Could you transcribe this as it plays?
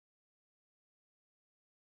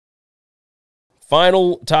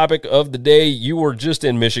Final topic of the day. You were just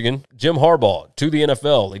in Michigan. Jim Harbaugh to the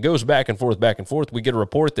NFL. It goes back and forth, back and forth. We get a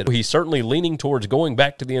report that he's certainly leaning towards going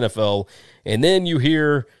back to the NFL. And then you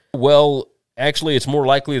hear, well, actually, it's more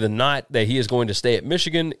likely than not that he is going to stay at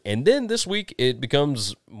Michigan. And then this week, it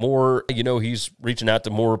becomes more, he's reaching out to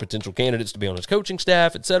more potential candidates to be on his coaching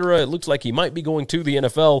staff, et cetera. It looks like he might be going to the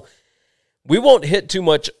NFL. We won't hit too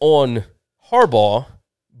much on Harbaugh,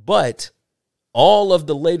 but all of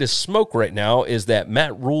the latest smoke right now is that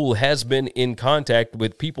Matt Rhule has been in contact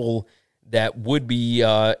with people that would be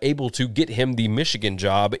able to get him the Michigan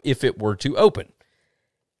job if it were to open.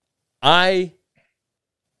 I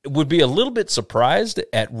would be a little bit surprised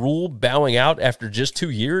at Rhule bowing out after just 2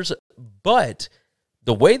 years, but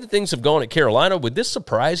the way that things have gone at Carolina, would this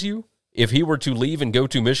surprise you if he were to leave and go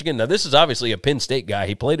to Michigan? Now, this is obviously a Penn State guy.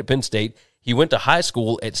 He played at Penn State. He went to high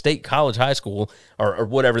school at State College High School, or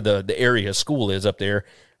whatever the area school is up there.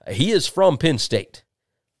 He is from Penn State.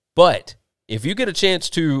 But if you get a chance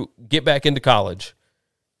to get back into college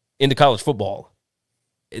football,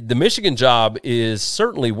 the Michigan job is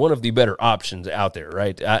certainly one of the better options out there,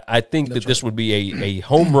 right? I think that this would be a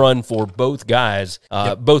home run for both guys,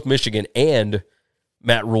 both Michigan and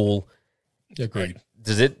Matt Rhule. Agreed.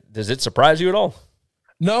 Does it surprise you at all?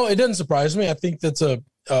 No, it doesn't surprise me. I think that's a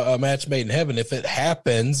match made in heaven if it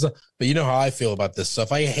happens. But you know how I feel about this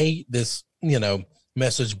stuff. I hate this,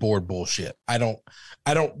 message board bullshit. I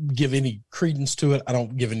don't give any credence to it. I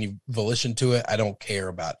don't give any volition to it. I don't care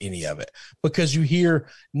about any of it because you hear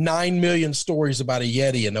 9 million stories about a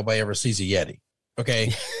Yeti and nobody ever sees a Yeti.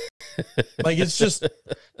 Okay. Like this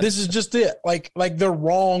is just it. Like they're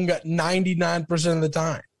wrong 99% of the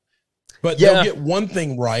time, but they'll get one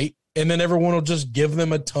thing right. And then everyone will just give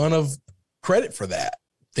them a ton of credit for that.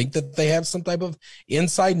 Think that they have some type of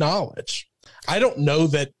inside knowledge. I don't know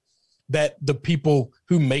that the people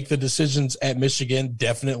who make the decisions at Michigan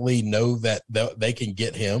definitely know that they can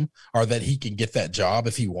get him or that he can get that job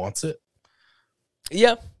if he wants it.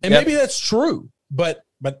 Yeah. And maybe that's true, but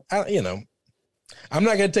I'm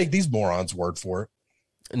not going to take these morons' word for it.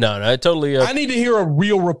 No, I totally. I need to hear a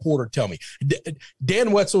real reporter tell me.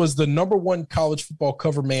 Dan Wetzel is the #1 college football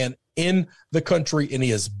cover man in the country, and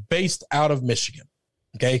he is based out of Michigan.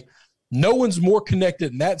 Okay. No one's more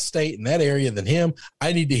connected in that state, in that area than him.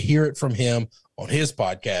 I need to hear it from him on his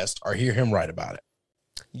podcast or hear him write about it.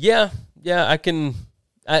 Yeah,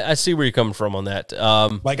 I see where you're coming from on that.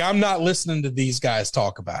 I'm not listening to these guys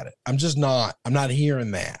talk about it. I'm not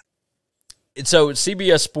hearing that. So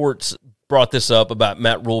CBS Sports brought this up about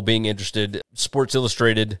Matt Rhule being interested. Sports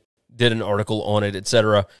Illustrated did an article on it, et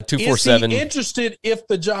cetera. 247. Is he interested if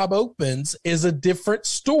the job opens is a different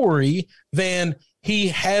story than he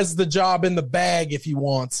has the job in the bag if he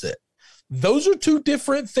wants it. Those are two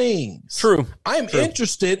different things. True. I'm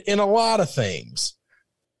interested in a lot of things.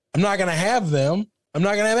 I'm not going to have them. I'm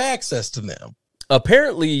not going to have access to them.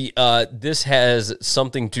 Apparently, this has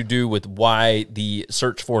something to do with why the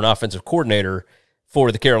search for an offensive coordinator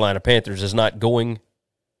for the Carolina Panthers is not going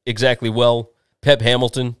exactly well. Pep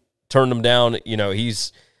Hamilton turned him down.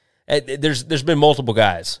 There's been multiple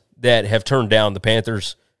guys that have turned down the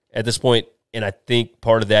Panthers at this point. And I think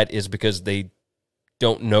part of that is because they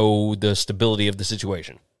don't know the stability of the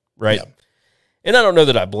situation, right? Yeah. And I don't know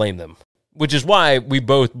that I blame them, which is why we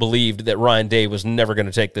both believed that Ryan Day was never going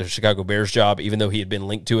to take the Chicago Bears job, even though he had been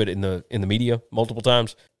linked to it in the media multiple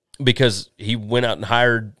times, because he went out and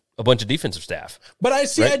hired a bunch of defensive staff. But I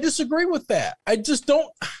right? I disagree with that. I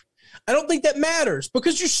don't think that matters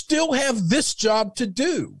because you still have this job to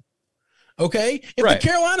do. Okay. If the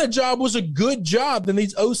Carolina job was a good job, then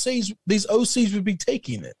these OCs would be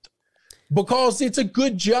taking it because it's a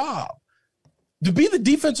good job. To be the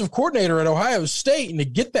defensive coordinator at Ohio State and to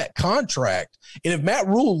get that contract, and if Matt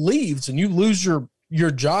Rhule leaves and you lose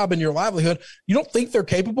your job and your livelihood, you don't think they're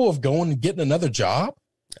capable of going and getting another job?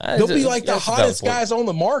 They'll be like the hottest guys on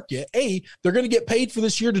the market. They're going to get paid for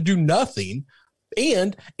this year to do nothing,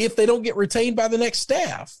 and if they don't get retained by the next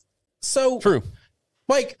staff. So true.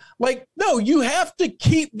 No, you have to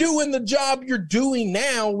keep doing the job you're doing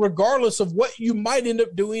now, regardless of what you might end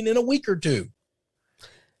up doing in a week or two.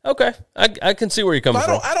 Okay. I can see where you're coming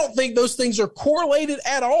from. I don't think those things are correlated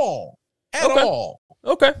at all. At all.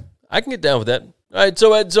 Okay. I can get down with that. All right.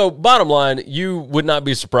 So bottom line, you would not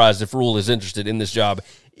be surprised if Rhule is interested in this job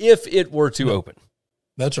if it were to open.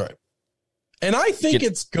 That's right. And I think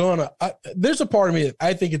it's gonna. There's a part of me that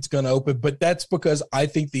I think it's gonna open, but that's because I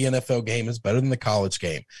think the NFL game is better than the college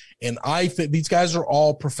game, and I think these guys are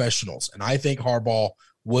all professionals, and I think Harbaugh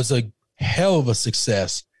was a hell of a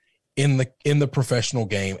success in the professional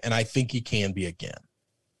game, and I think he can be again.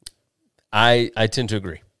 I tend to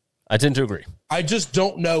agree. I just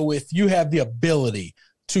don't know if you have the ability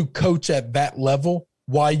to coach at that level,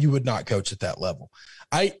 why you would not coach at that level.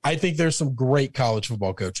 I think there's some great college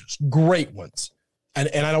football coaches, great ones.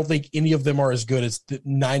 And I don't think any of them are as good as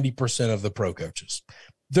 90% of the pro coaches.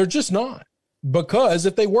 They're just not, because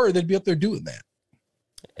if they were, they'd be up there doing that.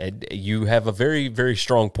 And you have a very, very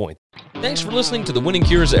strong point. Thanks for listening to the Winning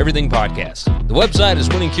Cures Everything podcast. The website is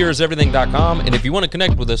winningcureseverything.com, and if you want to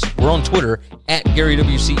connect with us, we're on Twitter at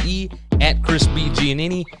GaryWCE, at Chris B.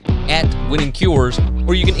 Giannini, at Winning Cures,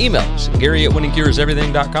 or you can email us, Gary at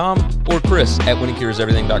winningcureseverything.com or Chris at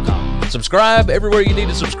winningcureseverything.com. Subscribe everywhere you need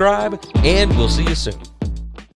to subscribe, and we'll see you soon.